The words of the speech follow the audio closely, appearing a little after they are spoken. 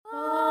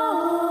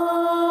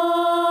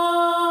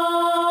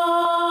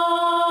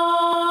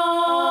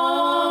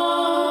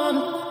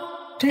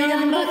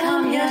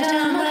Triambakam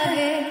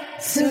yajamahe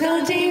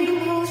Sugandhim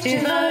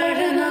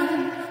pushtivardhanam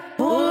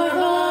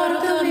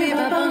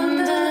Purvarukamiva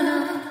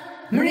bandhanam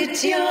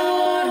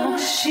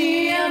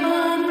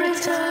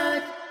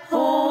Mrityormukshyamamritat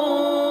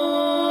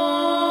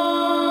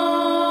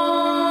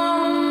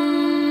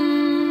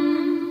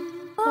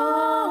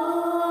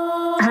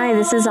Hi,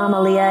 this is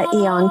Amalia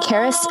Eon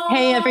Karis.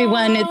 Hey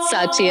everyone, it's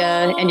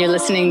Satya, and you're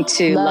listening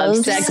to Love,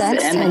 Sex,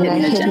 and the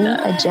Hidden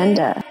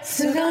Agenda.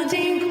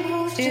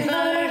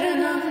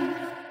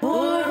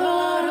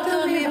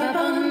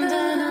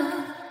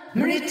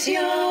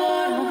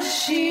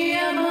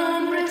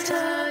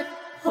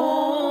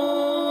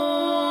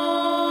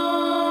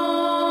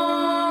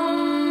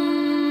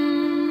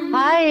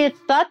 Hi, it's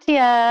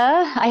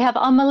Satya. I have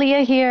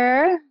Amalia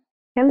here.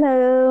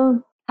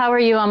 Hello. How are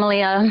you,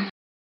 Amalia?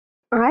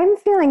 I'm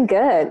feeling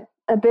good.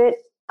 A bit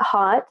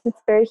hot. It's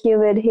very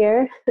humid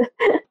here.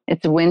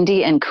 It's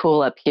windy and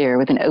cool up here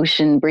with an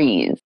ocean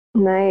breeze.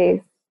 Nice.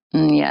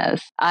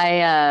 Yes.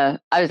 I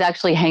was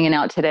actually hanging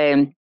out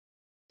today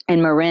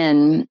in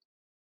Marin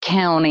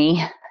County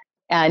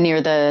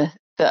near the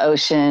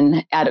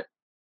ocean at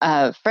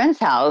a friend's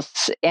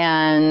house,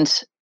 and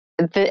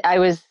I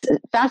was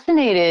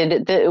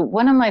fascinated that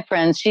one of my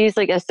friends, she's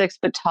like a 6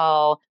 foot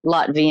tall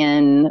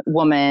Latvian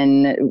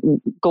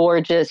woman,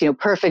 gorgeous,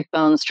 perfect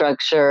bone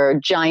structure,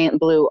 giant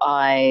blue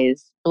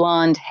eyes,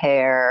 blonde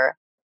hair.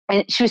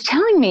 And she was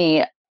telling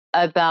me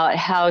about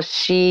how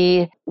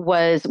she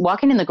was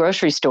walking in the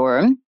grocery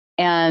store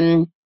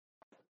and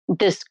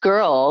this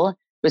girl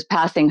was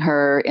passing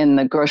her in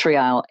the grocery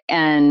aisle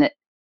and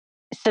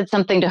said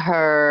something to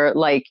her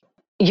like,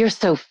 "You're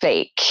so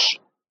fake."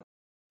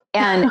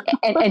 And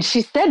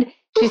she said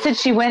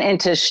she went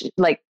into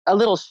like a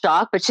little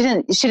shock, but she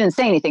didn't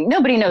say anything.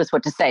 Nobody knows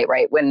what to say,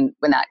 right? When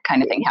that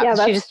kind of thing happens.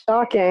 Yeah, that's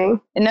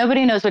shocking.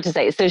 Nobody knows what to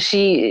say. So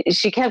she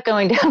kept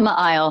going down the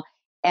aisle,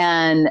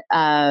 and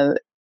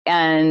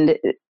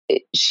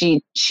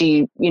she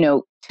 2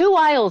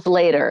 aisles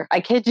later,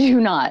 I kid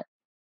you not,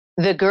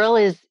 the girl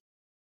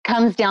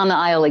comes down the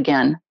aisle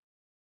again,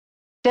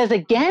 says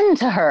again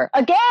to her,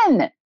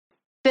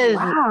 says,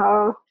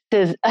 wow.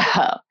 Says,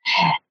 "Oh,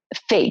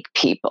 fake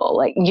people,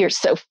 like you're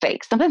so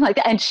fake," something like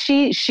that. And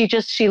she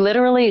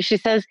literally, she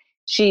says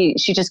she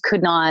just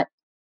could not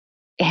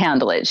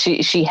handle it.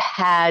 She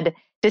had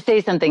to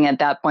say something at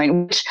that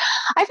point, which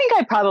I think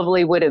I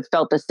probably would have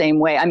felt the same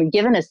way. I mean,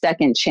 given a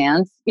second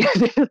chance,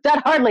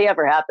 that hardly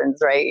ever happens,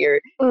 right? You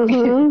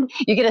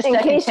get a second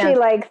chance. In case she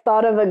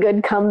thought of a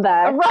good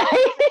comeback.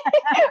 Right.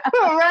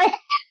 Right.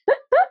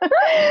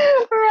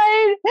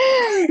 Right.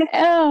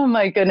 Oh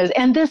my goodness.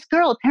 And this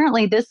girl,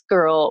 apparently it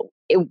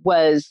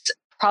was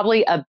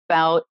probably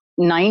about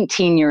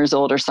 19 years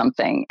old or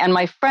something. And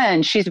my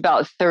friend, she's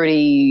about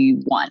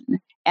 31.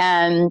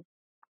 And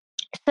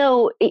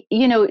so,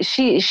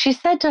 she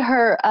said to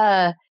her,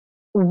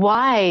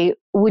 "Why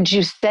would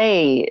you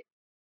say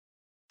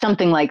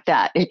something like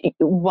that?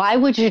 Why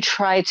would you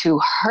try to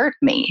hurt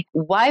me?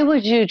 Why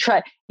would you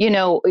try, you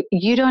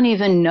don't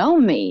even know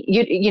me,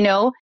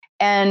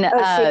 And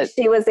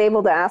she was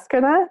able to ask her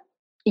that?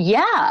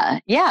 Yeah.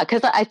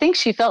 Because I think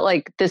she felt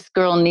like this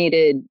girl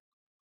needed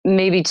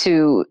maybe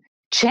to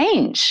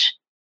change.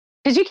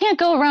 Because you can't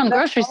go around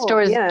grocery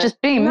stores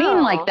just being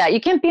mean like that. You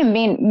can't be a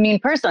mean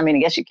person. I mean, I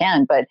guess you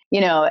can, but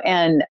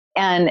and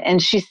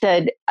she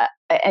said,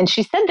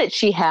 that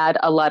she had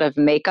a lot of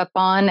makeup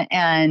on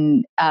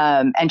and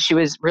she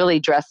was really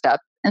dressed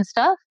up and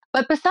stuff.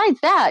 But besides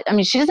that, I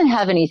mean, she doesn't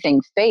have anything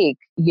fake.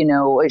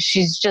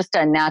 She's just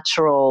a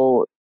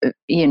natural.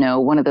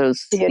 One of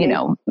those, beauty.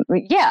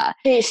 Yeah.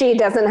 She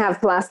doesn't have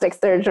plastic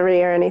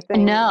surgery or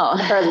anything. No.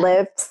 Her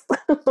lips.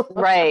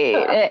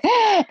 Right.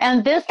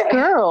 And this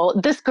girl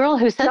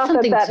who said not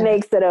something. That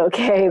makes it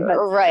okay. But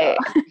right.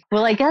 Still.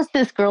 Well, I guess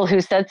this girl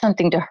who said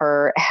something to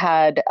her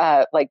had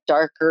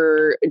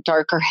darker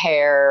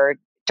hair,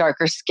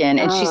 darker skin.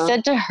 And she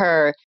said to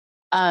her,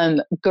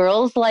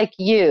 "Girls like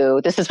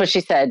you," this is what she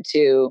said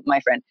to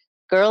my friend,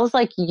 "girls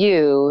like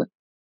you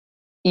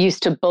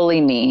used to bully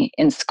me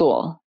in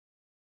school."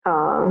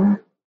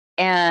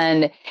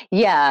 And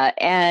yeah,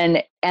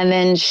 and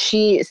then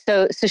she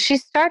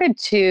started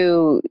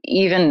to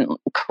even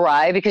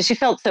cry because she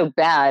felt so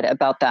bad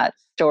about that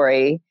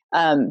story,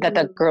 that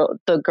the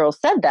girl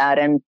said that.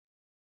 And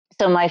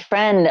so my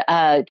friend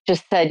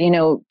just said,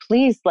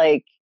 please,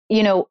 I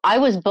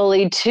was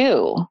bullied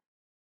too,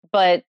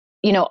 but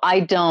I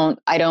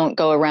don't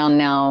go around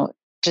now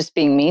just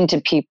being mean to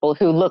people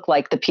who look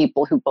like the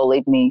people who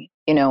bullied me,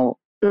 or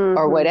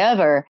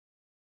whatever.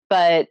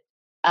 But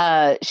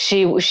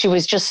she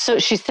was just so,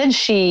 she said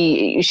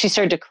she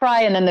started to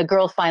cry, and then the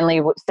girl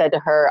finally said to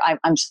her,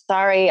 I'm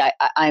sorry.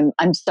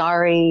 I'm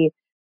sorry.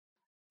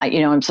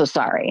 I'm so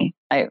sorry.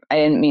 I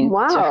didn't mean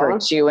to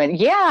hurt you. And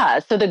yeah,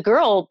 so the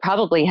girl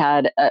probably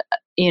had a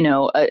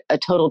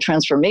total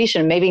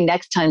transformation. Maybe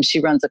next time she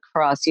runs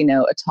across, a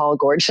tall,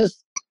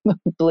 gorgeous,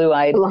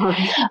 blue-eyed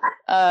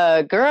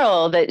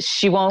girl, that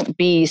she won't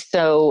be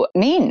so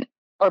mean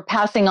or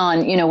passing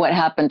on, what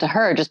happened to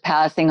her, just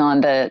passing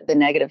on the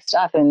negative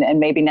stuff. And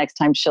maybe next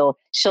time she'll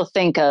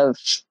think of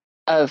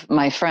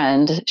my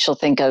friend, she'll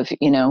think of,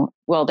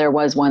 well, there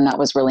was one that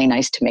was really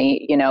nice to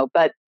me,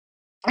 but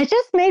it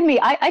just made me,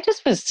 I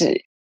just was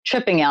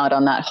tripping out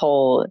on that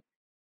whole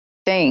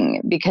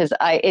thing because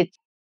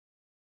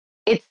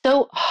it's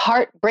so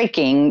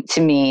heartbreaking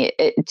to me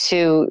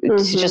to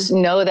just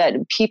know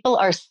that people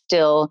are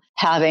still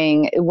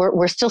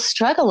we're still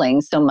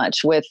struggling so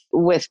much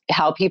with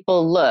how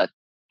people look,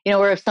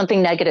 or if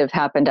something negative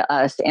happened to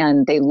us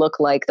and they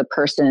look like the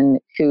person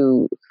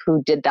who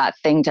did that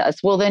thing to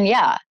us. Well, then,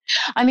 yeah.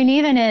 I mean,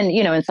 even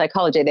in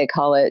psychology, they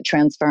call it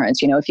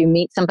transference. If you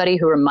meet somebody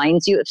who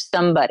reminds you of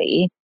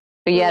somebody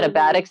who you had a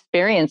bad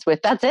experience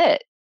with, that's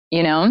it,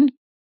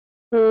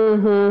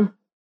 Mm-hmm.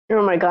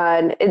 Oh my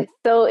God. It's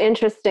so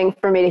interesting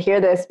for me to hear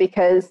this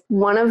because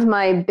one of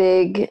my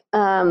big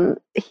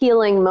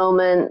healing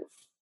moments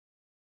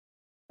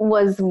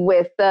was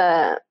with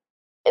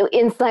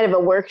inside of a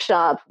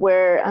workshop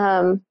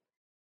where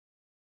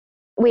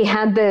we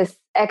had this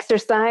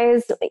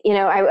exercise.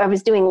 I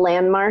was doing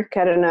Landmark.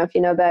 I don't know if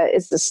you know that.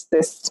 It's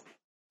this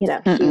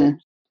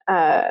huge,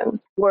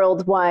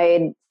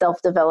 worldwide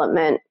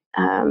self-development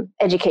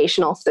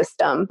educational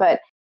system.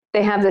 But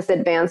they have this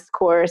advanced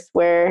course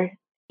where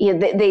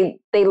they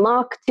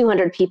lock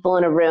 200 people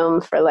in a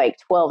room for like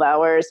 12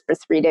 hours for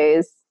 3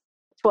 days,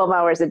 12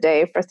 hours a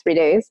day for 3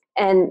 days.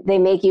 And they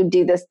make you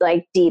do this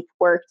like deep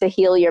work to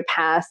heal your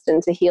past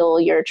and to heal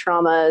your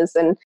traumas.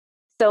 And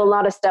so a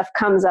lot of stuff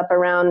comes up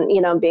around,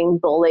 being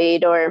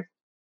bullied or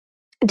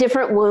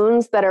different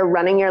wounds that are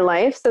running your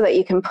life so that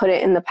you can put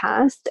it in the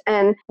past.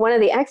 And one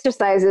of the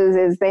exercises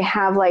is they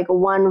have like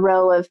one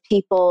row of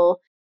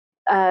people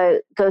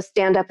go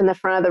stand up in the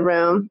front of the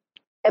room.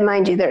 And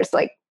mind you, there's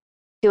like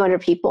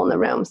 200 people in the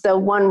room. So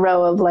one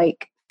row of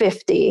like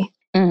 50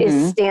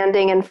 is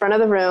standing in front of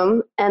the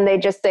room and they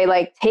just say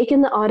like, take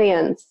in the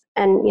audience.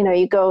 And,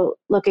 you go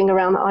looking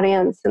around the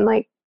audience and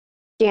like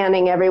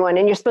scanning everyone.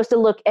 And you're supposed to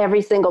look at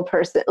every single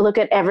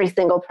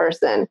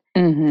person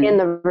in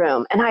the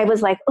room. And I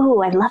was like,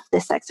 oh, I love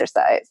this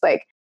exercise.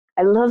 Like,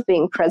 I love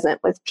being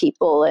present with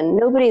people and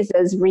nobody's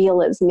as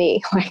real as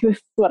me. Like, this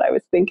is what I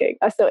was thinking.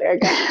 I was so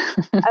arrogant.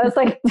 I was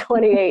like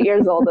 28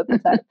 years old at the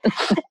time.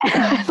 And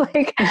I was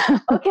like,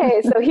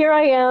 okay, so here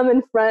I am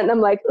in front and I'm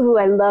like, ooh,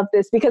 I love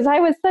this because I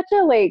was such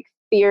a like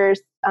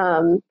fierce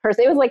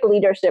person. It was like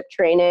leadership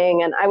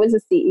training and I was a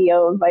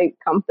CEO of my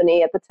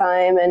company at the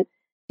time and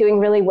doing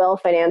really well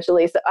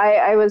financially. So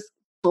I was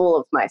full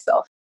of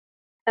myself.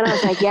 And I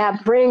was like, yeah,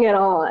 bring it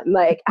on.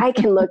 Like, I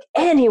can look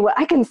anyone,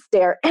 I can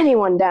stare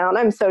anyone down.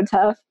 I'm so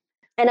tough.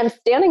 And I'm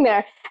standing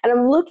there and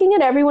I'm looking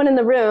at everyone in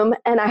the room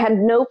and I had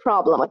no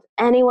problem with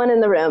anyone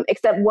in the room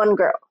except one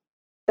girl.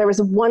 There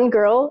was one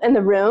girl in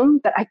the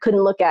room that I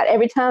couldn't look at.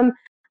 Every time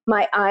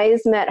my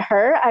eyes met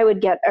her, I would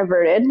get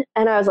averted.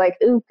 And I was like,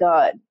 ooh,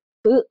 God,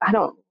 I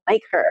don't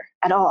like her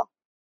at all.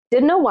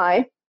 Didn't know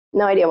why.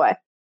 No idea why.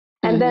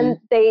 And then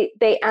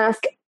they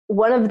ask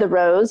one of the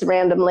rows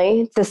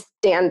randomly to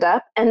stand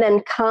up and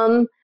then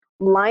come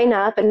line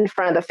up in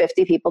front of the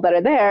 50 people that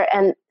are there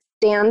and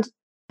stand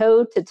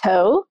toe to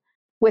toe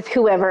with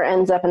whoever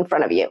ends up in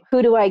front of you.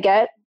 Who do I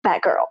get?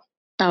 That girl.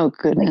 Oh,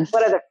 goodness.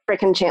 Like, what are the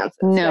freaking chances?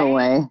 No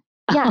way.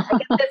 Yeah, I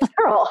get this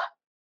girl.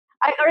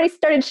 I already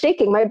started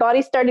shaking. My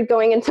body started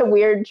going into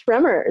weird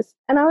tremors.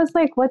 And I was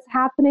like, what's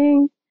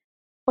happening?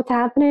 What's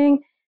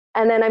happening?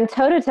 And then I'm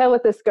toe to toe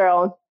with this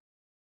girl.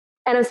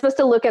 And I'm supposed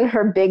to look in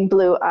her big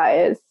blue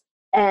eyes.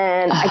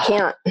 And I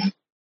can't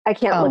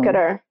look at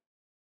her.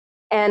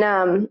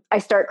 And I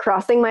start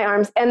crossing my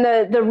arms. And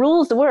the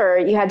rules were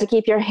you had to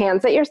keep your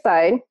hands at your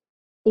side.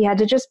 You had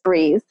to just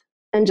breathe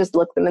and just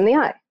look them in the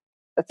eye.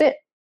 That's it.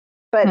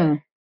 But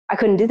I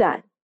couldn't do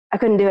that. I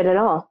couldn't do it at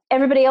all.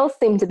 Everybody else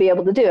seemed to be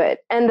able to do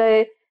it. And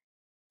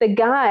the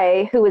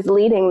guy who was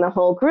leading the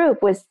whole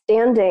group was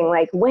standing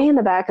like way in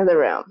the back of the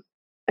room.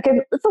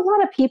 Okay, it's a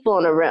lot of people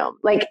in a room.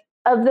 Like,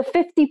 of the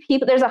 50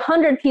 people, there's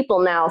 100 people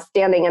now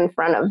standing in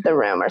front of the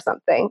room or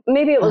something.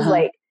 Maybe it was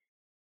like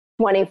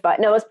 25.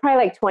 No, it was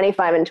probably like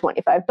 25 and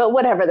 25, but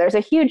whatever. There's a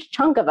huge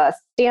chunk of us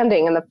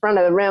standing in the front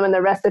of the room and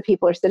the rest of the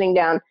people are sitting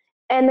down.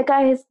 And the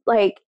guy is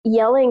like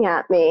yelling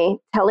at me,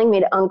 telling me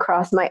to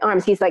uncross my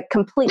arms. He's like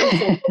completely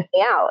singling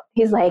me out.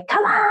 He's like,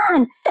 come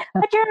on,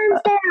 put your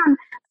arms down,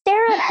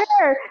 stare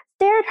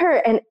at her.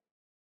 And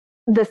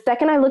the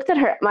second I looked at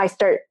her,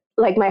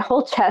 my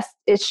whole chest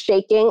is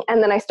shaking.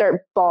 And then I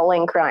start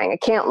bawling, crying. I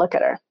can't look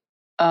at her.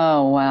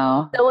 Oh,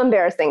 wow. So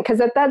embarrassing. Because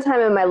at that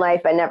time in my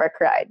life, I never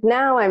cried.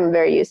 Now I'm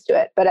very used to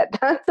it. But at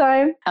that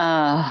time,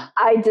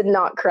 I did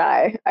not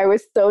cry. I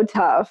was so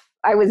tough.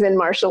 I was in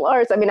martial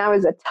arts. I mean, I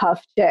was a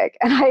tough chick.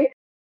 And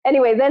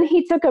anyway, then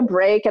he took a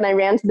break and I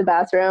ran to the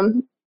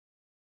bathroom.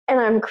 And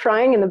I'm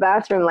crying in the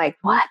bathroom like,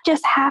 what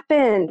just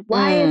happened?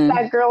 Why is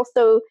that girl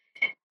so...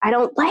 I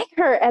don't like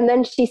her. And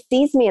then she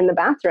sees me in the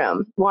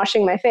bathroom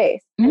washing my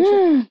face. And she's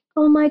like,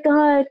 oh my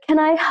God, can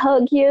I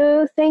hug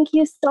you? Thank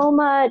you so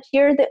much.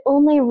 You're the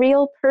only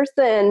real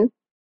person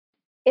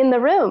in the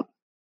room.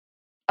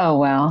 Oh,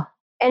 wow.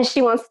 And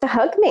she wants to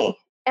hug me.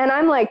 And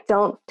I'm like,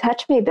 don't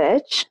touch me,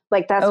 bitch.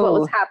 Like, that's what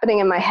was happening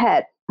in my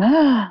head.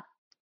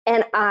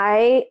 And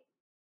I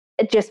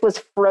just was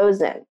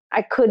frozen.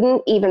 I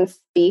couldn't even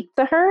speak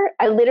to her.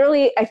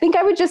 I think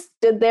I would just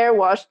stood there,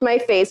 washed my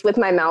face with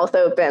my mouth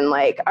open,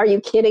 like, are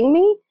you kidding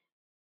me?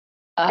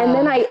 And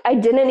then I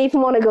didn't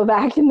even want to go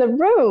back in the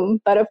room.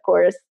 But of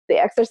course, the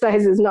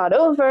exercise is not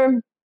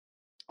over.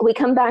 We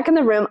come back in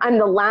the room. I'm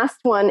the last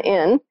one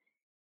in.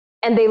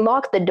 And they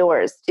lock the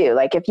doors too.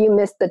 Like if you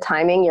miss the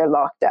timing, you're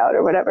locked out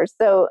or whatever.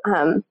 So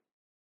I'm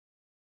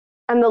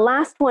the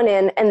last one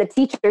in, and the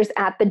teacher's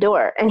at the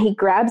door, and he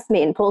grabs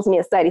me and pulls me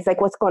aside. He's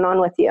like, "What's going on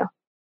with you?"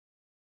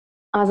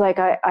 I was like,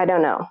 I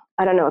don't know.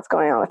 I don't know what's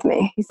going on with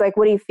me. He's like,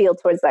 "What do you feel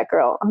towards that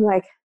girl?" I'm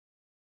like,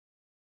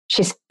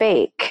 "She's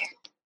fake."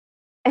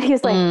 And he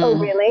was like, "Oh,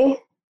 really?"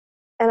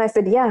 And I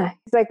said, "Yeah."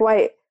 He's like,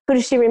 "Why? Who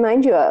does she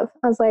remind you of?"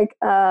 I was like,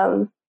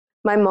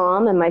 "My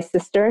mom and my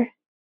sister."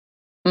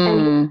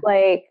 And he's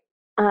like,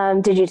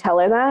 "Did you tell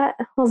her that?"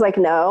 I was like,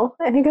 "No."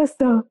 And he goes,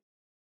 "So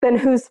then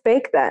who's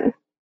fake then?"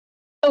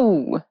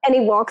 Oh. And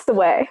he walks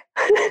away.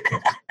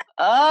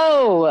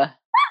 Oh.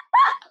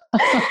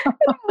 He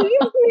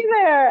leaves me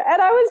there.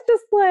 And I was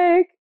just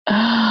like,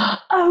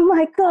 oh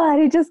my God,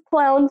 he just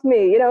clowned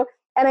me,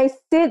 And I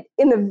sit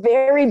in the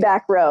very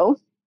back row,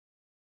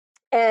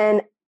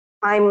 and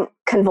I'm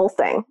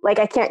convulsing. Like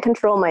I can't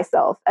control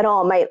myself at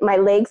all. My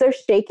legs are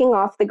shaking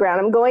off the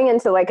ground. I'm going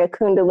into like a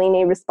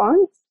Kundalini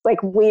response,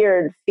 like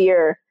weird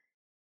fear.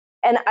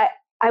 And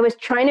I was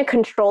trying to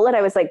control it.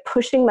 I was like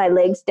pushing my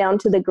legs down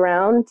to the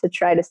ground to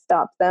try to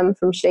stop them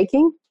from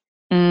shaking.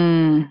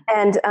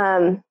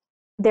 And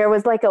there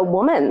was like a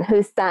woman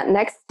who sat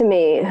next to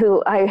me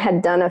who I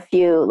had done a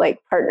few like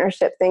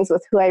partnership things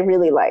with, who I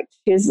really liked.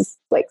 She was this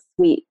like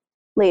sweet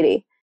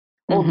lady,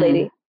 old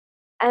lady.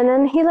 And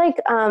then he like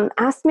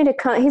asked me to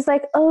come. He's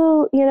like,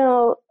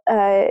 "Oh,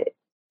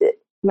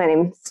 my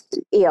name's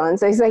Eon."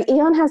 So he's like,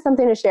 "Eon has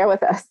something to share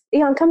with us.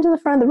 Eon, come to the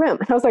front of the room."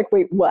 And I was like,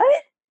 "Wait, what?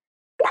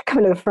 Yeah,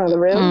 coming to the front of the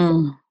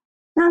room."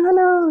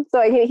 No.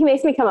 So he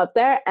makes me come up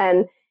there,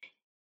 and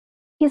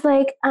he's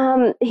like,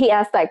 he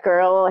asked that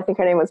girl, I think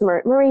her name was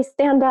Marie,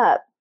 stand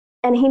up.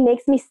 And he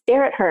makes me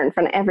stare at her in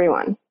front of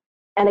everyone.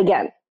 And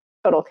again,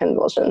 total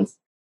convulsions.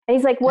 And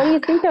he's like, "What do you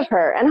think of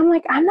her?" And I'm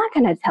like, "I'm not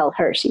going to tell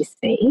her she's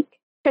fake,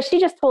 because she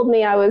just told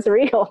me I was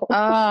real."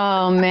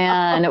 Oh,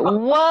 man.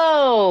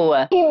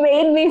 Whoa. He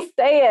made me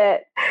say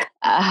it.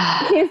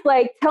 He's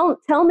like,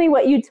 tell me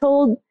what you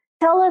told.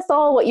 Tell us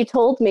all what you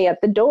told me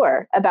at the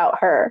door about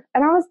her.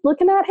 And I was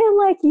looking at him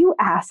like, "You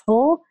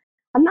asshole.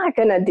 I'm not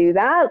going to do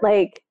that.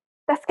 Like,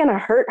 that's going to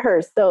hurt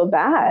her so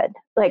bad.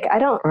 Like, I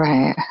don't."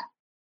 Right.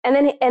 And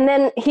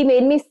then he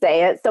made me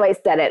say it. So I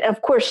said it. And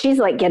of course, she's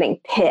like getting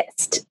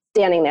pissed,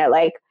 standing there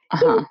like,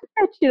 And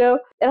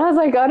I was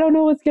like, I don't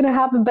know what's going to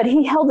happen. But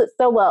he held it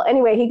so well.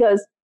 Anyway, he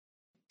goes,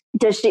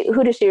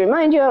 who does she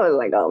remind you of? I was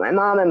like, "Oh, my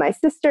mom and my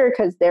sister,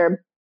 because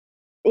they're,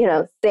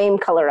 same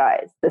color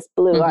eyes, this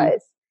blue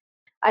eyes.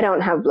 I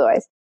don't have blue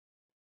eyes."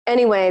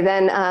 Anyway,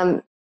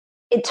 then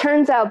it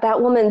turns out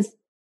that woman's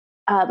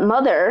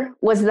mother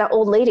was that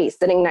old lady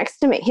sitting next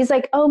to me. He's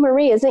like, "Oh,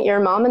 Marie, isn't your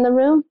mom in the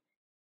room?"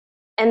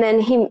 And then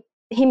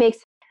he makes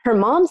her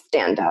mom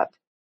stand up.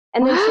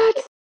 And then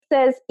she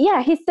says,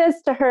 he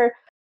says to her,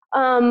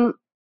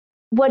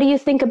 "What do you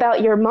think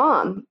about your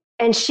mom?"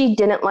 And she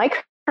didn't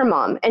like her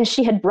mom. And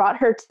she had brought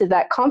her to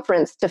that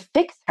conference to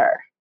fix her.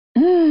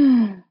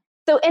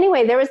 So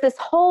anyway, there was this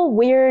whole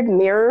weird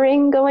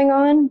mirroring going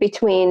on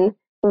between,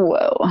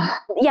 whoa.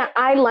 Yeah,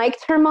 I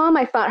liked her mom.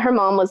 I thought her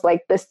mom was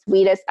like the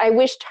sweetest. I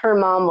wished her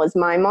mom was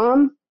my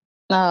mom.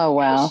 Oh,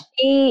 wow.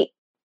 She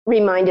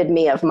reminded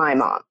me of my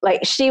mom.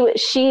 Like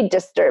she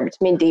disturbed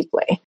me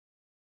deeply.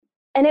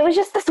 And it was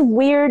just this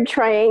weird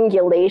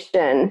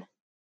triangulation.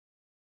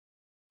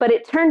 But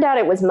it turned out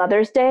it was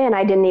Mother's Day, and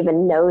I didn't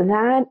even know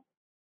that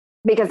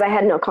because I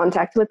had no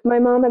contact with my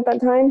mom at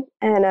that time.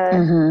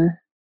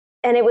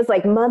 And it was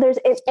like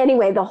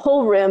anyway, the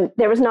whole room,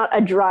 there was not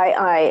a dry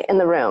eye in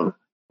the room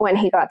when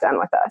he got done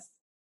with us.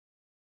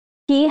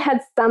 He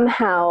had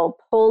somehow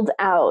pulled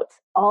out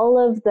all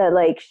of the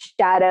like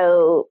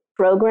shadow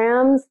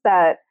programs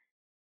that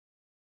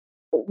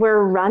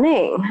were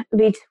running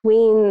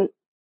between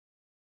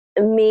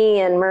me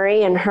and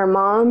Marie and her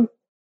mom.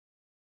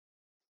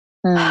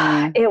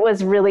 It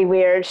was really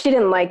weird. She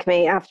didn't like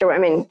me after. I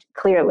mean,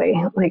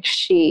 clearly, like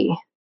she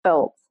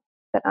felt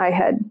that I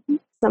had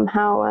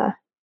somehow,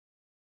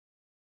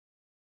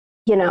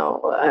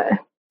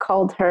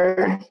 called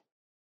her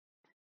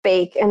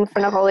fake in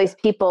front of all these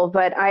people.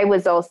 But I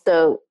was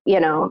also,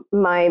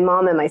 my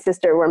mom and my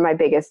sister were my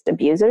biggest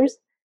abusers.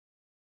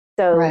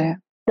 So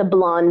the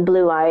blonde,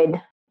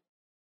 blue-eyed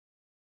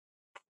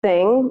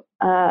thing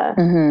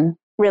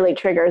really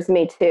triggers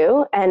me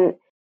too. And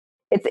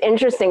it's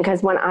interesting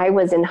because when I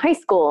was in high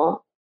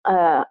school,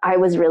 I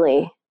was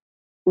really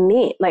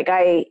mean. Like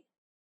I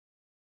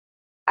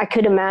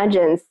could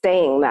imagine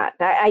saying that.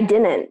 I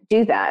didn't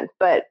do that,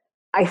 but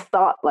I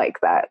thought like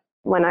that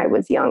when I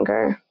was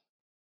younger.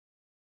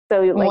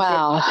 So like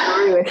your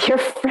story with your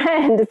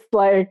friend, it's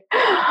like,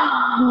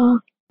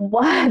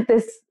 what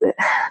this,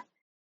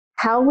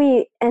 how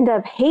we end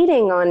up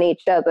hating on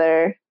each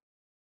other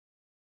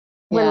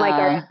when like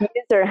our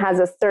abuser has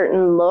a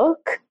certain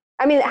look.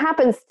 I mean, it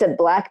happens to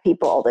Black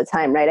people all the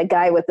time, right?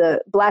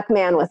 Black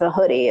man with a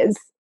hoodie is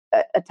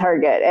a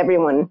target.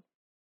 Everyone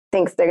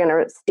thinks they're going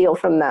to steal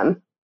from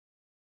them.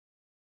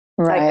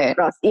 Right.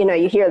 Like, you know,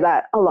 you hear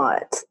that a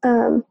lot.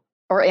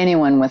 Or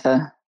anyone with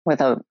a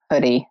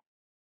hoodie.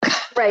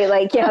 Right.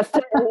 Like, yeah,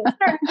 certain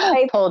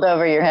type. Pulled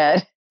over your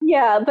head.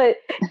 Yeah, but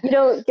you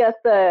don't get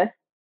the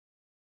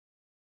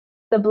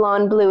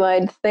blonde,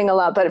 blue-eyed thing a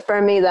lot. But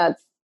for me,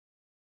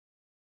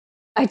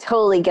 I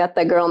totally get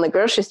the girl in the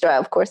grocery store.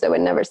 Of course, I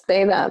would never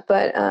say that.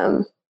 But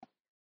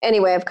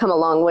anyway, I've come a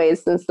long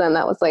ways since then.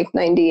 That was like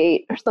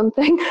 98 or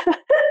something.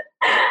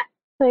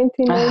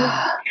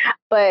 1990.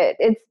 But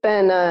it's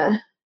been,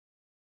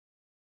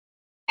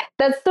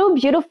 that's so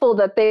beautiful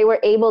that they were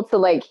able to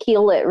like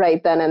heal it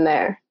right then and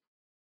there.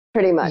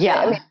 Pretty much. Yeah.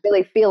 I mean, I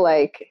really feel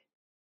like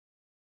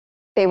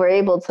they were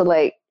able to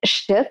like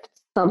shift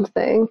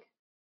something.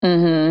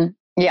 Mm-hmm.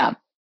 Yeah.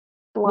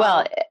 Wow.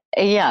 Well,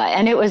 yeah,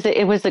 and it was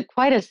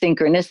quite a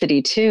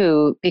synchronicity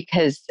too,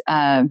 because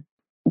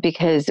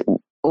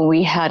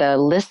we had a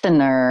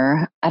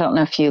listener. I don't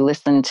know if you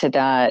listened to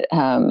that.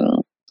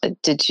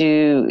 Did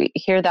you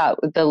hear that?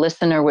 The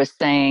listener was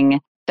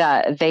saying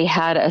that they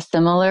had a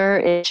similar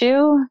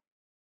issue.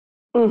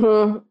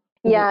 Mm-hmm.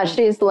 Yeah,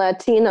 she's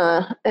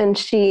Latina, and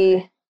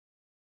she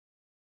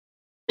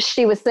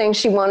was saying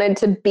she wanted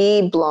to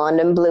be blonde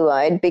and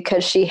blue-eyed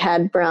because she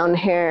had brown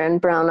hair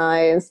and brown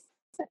eyes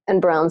and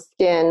brown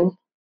skin.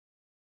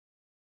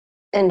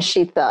 And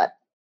she thought,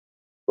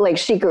 like,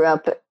 she grew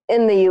up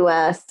in the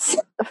US,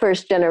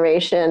 first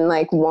generation,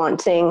 like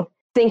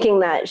thinking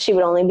that she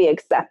would only be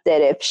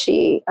accepted if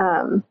she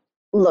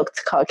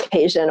looked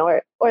Caucasian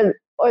or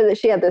that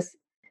she had this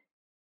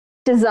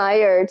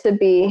desire to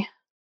be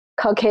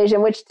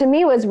Caucasian, which to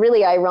me was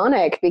really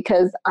ironic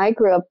because I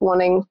grew up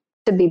wanting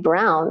to be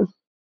brown.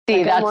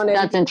 See, like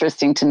that's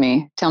interesting to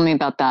me. Tell me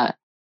about that.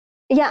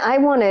 Yeah, I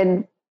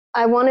wanted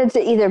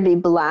to either be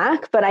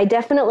Black, but I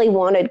definitely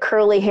wanted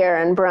curly hair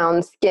and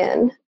brown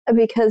skin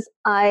because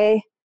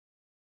I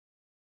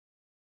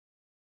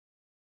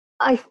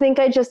think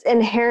I just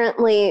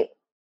inherently,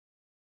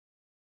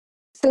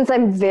 since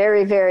I'm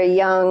very, very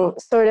young,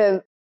 sort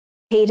of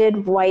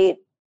hated white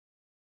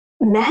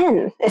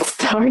men.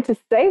 It's hard to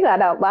say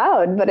that out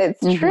loud, but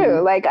it's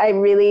true. Like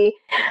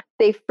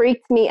they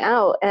freaked me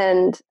out,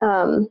 and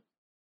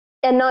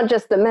not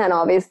just the men,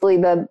 obviously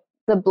the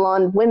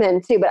blonde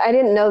women too, but I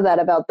didn't know that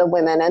about the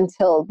women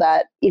until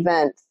that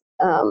event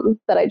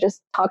that I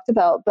just talked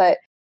about. But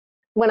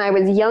when I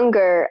was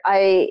younger,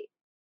 I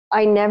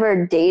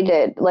never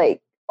dated,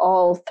 like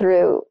all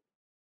through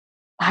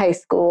high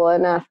school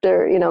and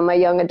after, you know, my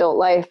young adult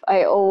life.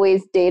 I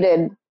always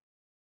dated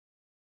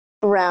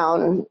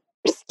brown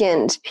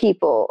skinned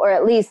people, or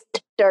at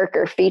least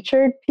darker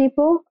featured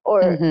people,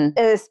 or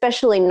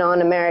especially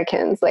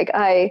non-Americans. Like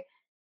I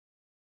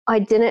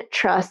didn't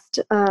trust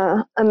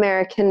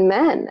American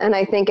men. And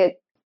I think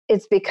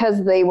it's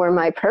because they were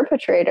my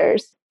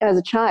perpetrators as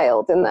a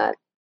child in that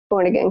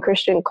born-again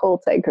Christian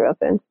cult I grew up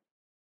in.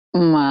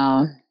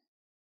 Wow.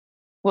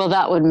 Well,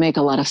 that would make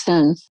a lot of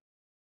sense.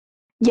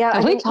 Yeah.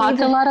 Have we talked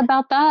a lot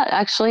about that?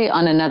 Actually,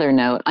 on another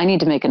note, I need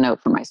to make a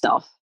note for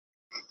myself.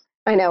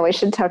 I know we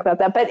should talk about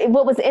that. But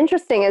what was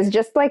interesting is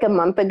just like a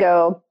month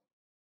ago,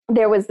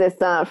 there was this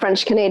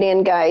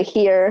French-Canadian guy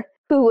here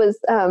who was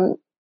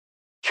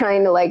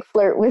trying to like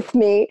flirt with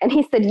me. And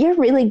he said, "You're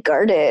really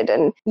guarded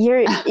and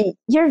you're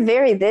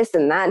very this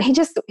and that." And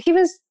he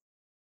was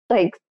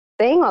like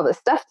saying all this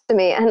stuff to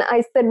me. And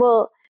I said,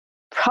 "Well,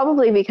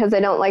 probably because I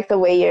don't like the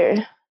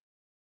way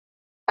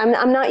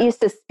I'm not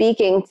used to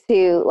speaking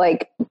to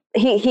like,"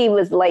 he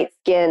was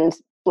light-skinned,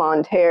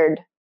 blonde-haired,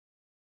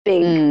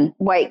 big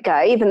white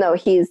guy. Even though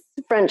he's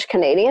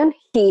French-Canadian,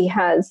 he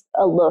has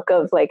a look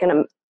of like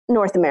a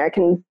North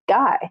American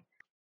guy.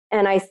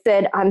 And I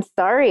said, "I'm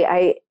sorry,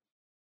 I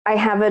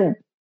have an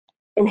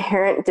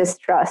inherent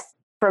distrust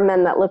for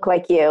men that look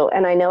like you.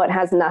 And I know it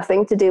has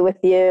nothing to do with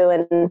you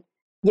and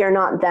you're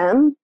not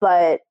them,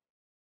 but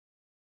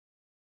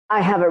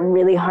I have a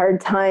really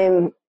hard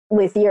time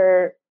with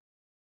the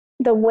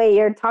way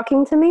you're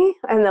talking to me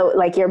and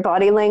like your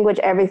body language,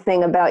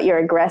 everything about your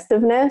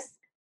aggressiveness.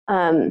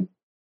 I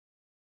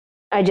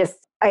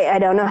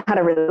don't know how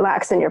to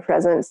relax in your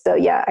presence. So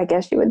yeah, I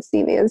guess you would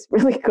see me as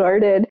really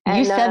guarded."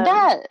 You said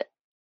that?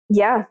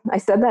 Yeah, I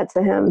said that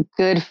to him.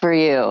 Good for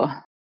you.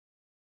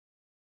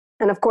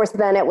 And of course,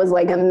 then it was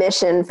like a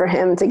mission for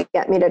him to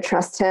get me to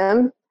trust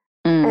him.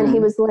 And he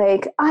was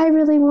like, "I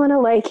really want to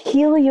like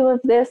heal you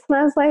of this." And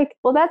I was like,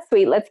 "Well, that's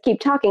sweet. Let's keep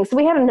talking." So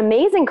we had an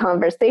amazing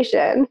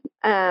conversation.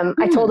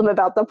 I told him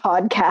about the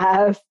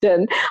podcast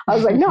and I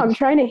was like, "No, I'm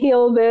trying to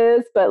heal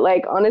this. But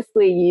like,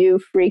 honestly, you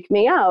freak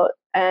me out."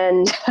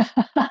 And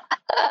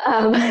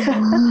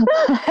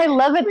I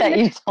love it that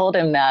you told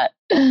him that.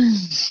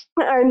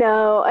 I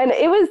know. And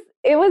it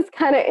was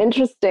kind of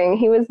interesting.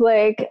 He was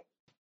like,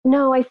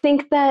 "No, I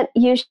think that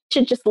you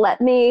should just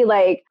let me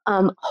like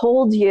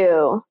hold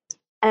you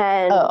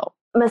and Oh,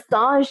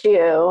 massage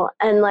you,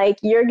 and like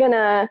you're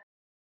gonna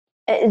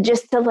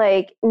just to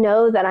like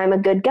know that I'm a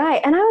good guy.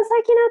 And I was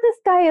like, this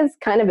guy is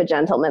kind of a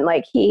gentleman.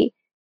 Like he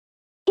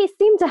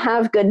seemed to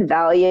have good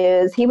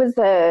values. He was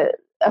a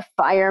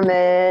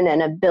fireman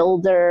and a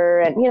builder,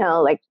 and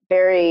like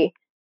very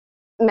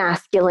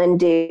masculine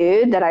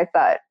dude that I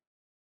thought,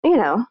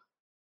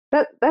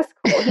 that's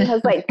cool. He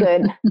has like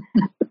good.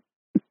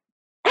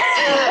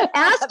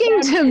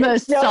 asking to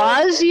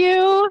massage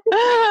you?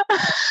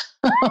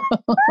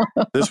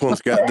 This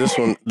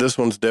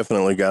one's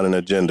definitely got an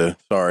agenda.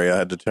 Sorry, I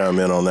had to chime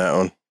in on that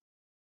one.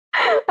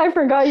 I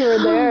forgot you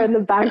were there in the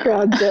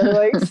background. Joe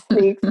like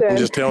sneaks in. I'm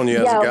just telling you,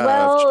 as a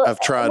guy,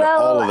 I've tried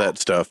all of that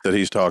stuff that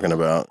he's talking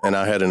about, and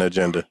I had an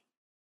agenda.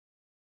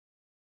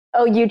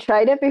 Oh, you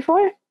tried it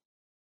before?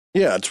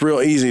 Yeah, it's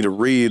real easy to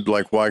read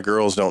like why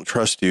girls don't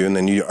trust you, and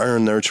then you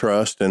earn their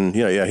trust. And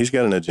yeah, he's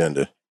got an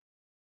agenda.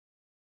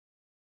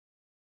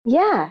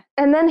 Yeah,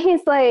 and then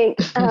he's like,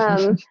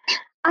 I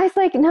was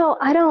like, no,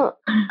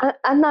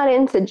 I'm not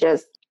into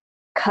just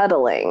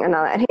cuddling and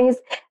all that.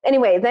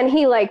 Anyway, then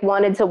he like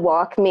wanted to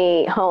walk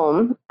me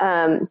home.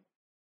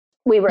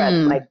 We were at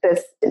like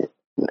this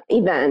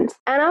event,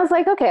 and I was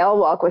like, okay, I'll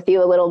walk with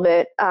you a little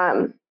bit.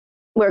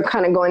 We're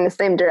kind of going the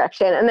same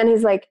direction. And then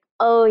he's like,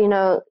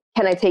 oh,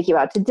 can I take you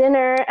out to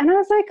dinner? And I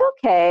was like,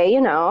 okay,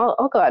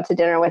 I'll go out to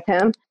dinner with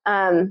him.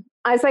 I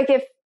was like,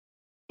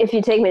 if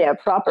you take me to a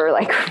proper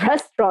like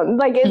restaurant,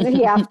 like is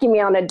he asking me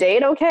on a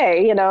date?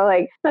 Okay, like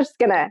I'm not just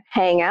gonna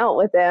hang out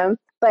with him.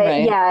 But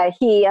Right. yeah,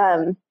 he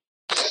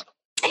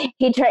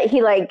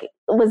like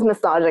was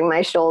massaging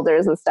my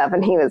shoulders and stuff,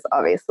 and he was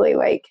obviously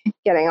like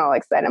getting all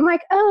excited. I'm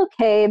like,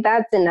 okay,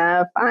 that's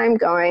enough. I'm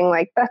going.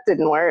 Like that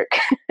didn't work.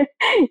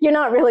 You're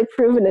not really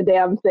proving a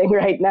damn thing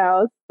right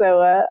now.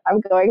 So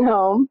I'm going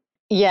home.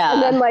 Yeah.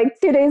 And then like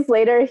 2 days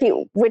later,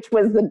 which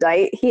was the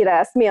date, he'd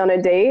asked me on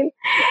a date.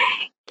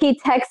 He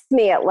texts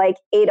me at like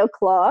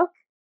 8:00.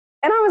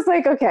 And I was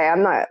like, okay,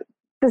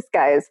 this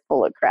guy is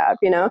full of crap,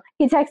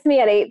 He texts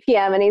me at 8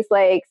 p.m. and he's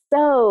like,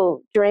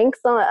 so drinks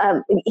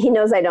on, he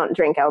knows I don't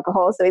drink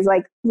alcohol. So he's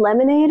like,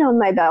 lemonade on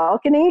my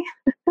balcony.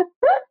 And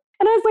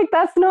I was like,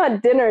 that's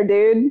not dinner,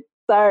 dude.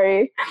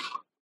 Sorry.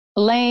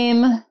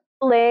 Lame.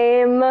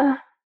 So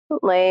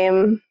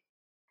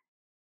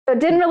it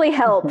didn't really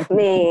help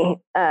me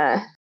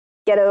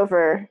get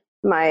over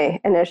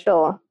my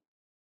initial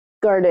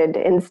guarded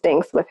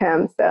instincts with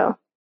him. So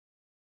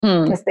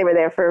I guess they were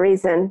there for a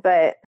reason.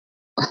 But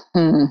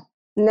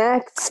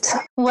next.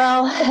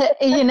 Well,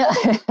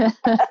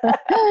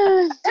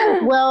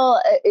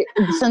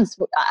 since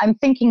I'm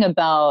thinking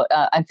about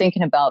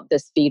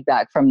this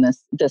feedback from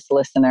this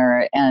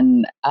listener,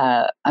 and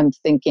I'm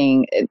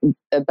thinking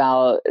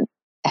about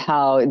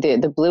how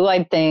the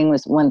blue-eyed thing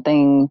was one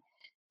thing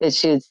that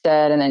she had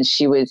said, and then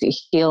she was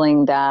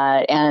healing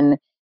that, and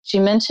she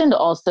mentioned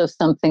also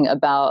something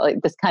about,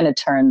 like, this kind of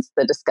turns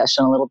the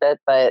discussion a little bit,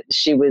 but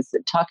she was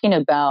talking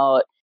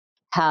about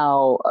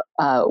how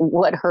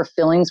what her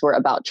feelings were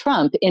about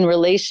Trump in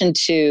relation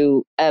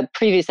to a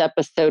previous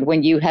episode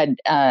when you had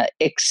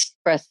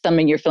expressed some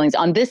of your feelings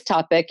on this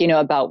topic,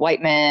 about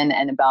white men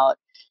and about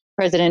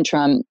President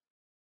Trump.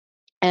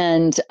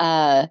 And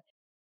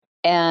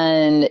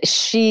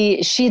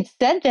she'd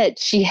said that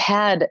she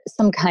had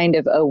some kind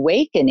of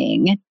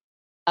awakening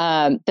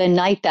the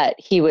night that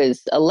he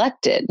was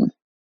elected.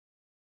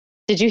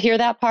 Did you hear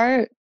that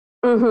part?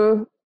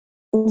 Mm-hmm.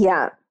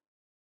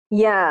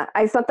 Yeah,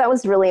 I thought that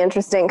was really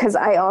interesting because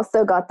I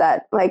also got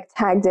that like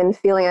tagged in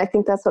feeling. I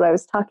think that's what I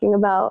was talking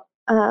about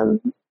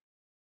in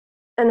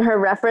her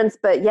reference.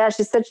 But yeah,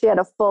 she said she had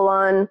a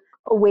full-on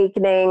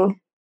awakening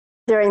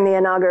during the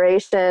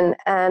inauguration,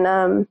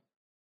 and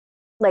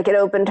like it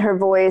opened her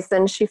voice,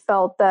 and she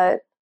felt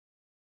that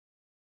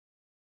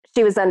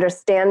she was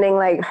understanding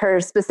like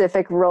her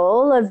specific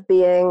role of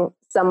being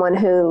someone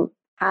who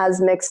has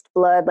mixed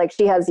blood. Like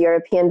she has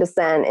European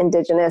descent,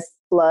 indigenous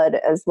blood,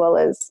 as well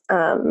as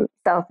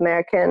South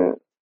American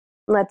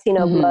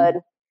Latino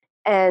blood.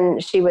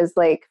 And she was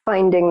like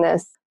finding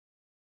this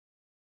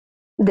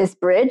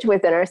bridge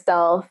within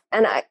herself.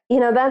 And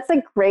that's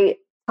a great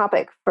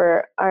topic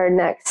for our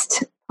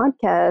next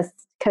podcast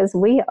because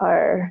we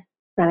are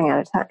running out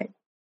of time.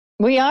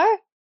 We are?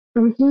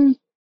 Mm-hmm.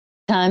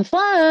 Time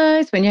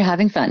flies when you're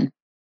having fun.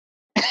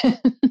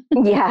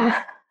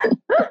 Yeah.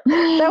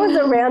 That was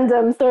a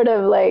random sort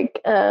of like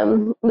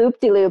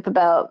loop-de-loop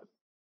about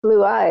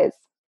blue eyes.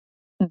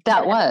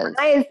 That was.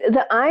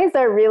 The eyes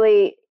are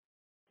really,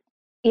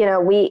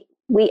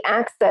 we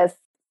access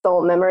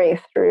soul memory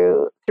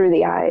through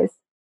the eyes.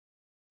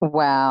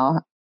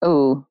 Wow.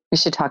 Oh, we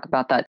should talk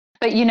about that.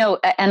 But,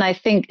 and I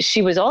think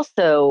she was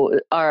also,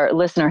 our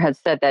listener had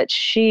said that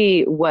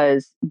she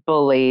was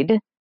bullied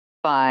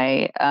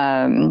by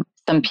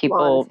some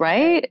people,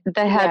 right?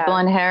 That had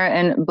blonde hair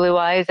and blue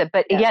eyes.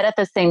 But yet at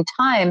the same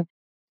time,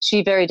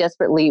 she very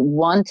desperately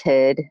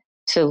wanted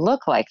to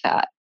look like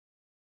that.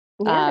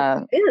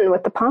 Yeah,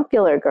 with the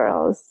popular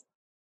girls.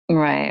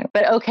 Right.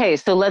 But okay,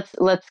 so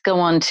let's go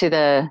on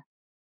to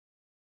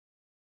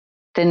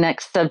the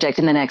next subject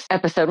in the next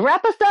episode.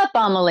 Wrap us up,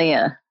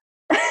 Amalia.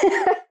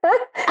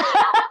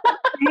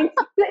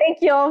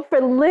 Thank you all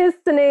for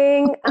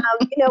listening.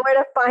 You know where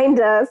to find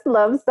us,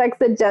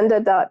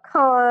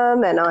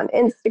 lovesexagenda.com, and on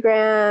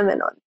Instagram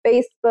and on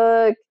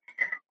Facebook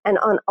and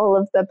on all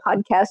of the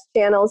podcast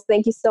channels.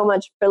 Thank you so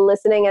much for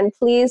listening. And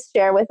please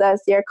share with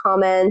us your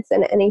comments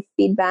and any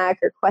feedback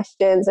or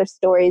questions or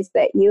stories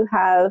that you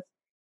have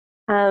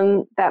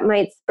that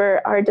might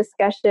spur our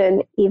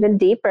discussion even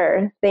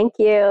deeper. Thank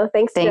you.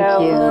 Thanks, Thank Joe.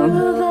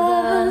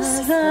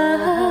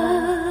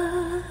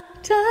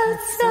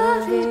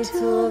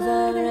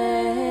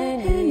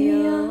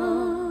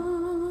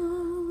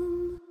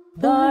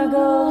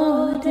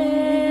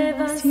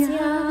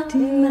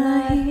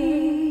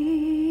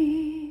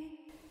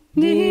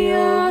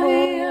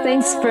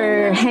 Thanks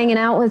for hanging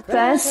out with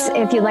us.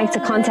 If you'd like to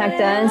contact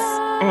us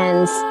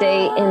and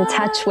stay in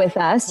touch with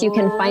us, you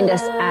can find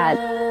us at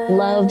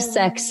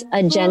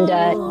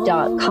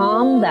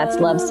lovesexagenda.com. That's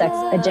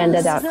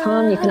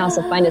lovesexagenda.com. You can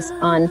also find us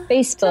on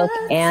Facebook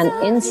and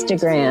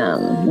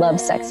Instagram, Love,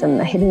 Sex, and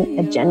the Hidden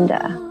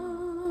Agenda.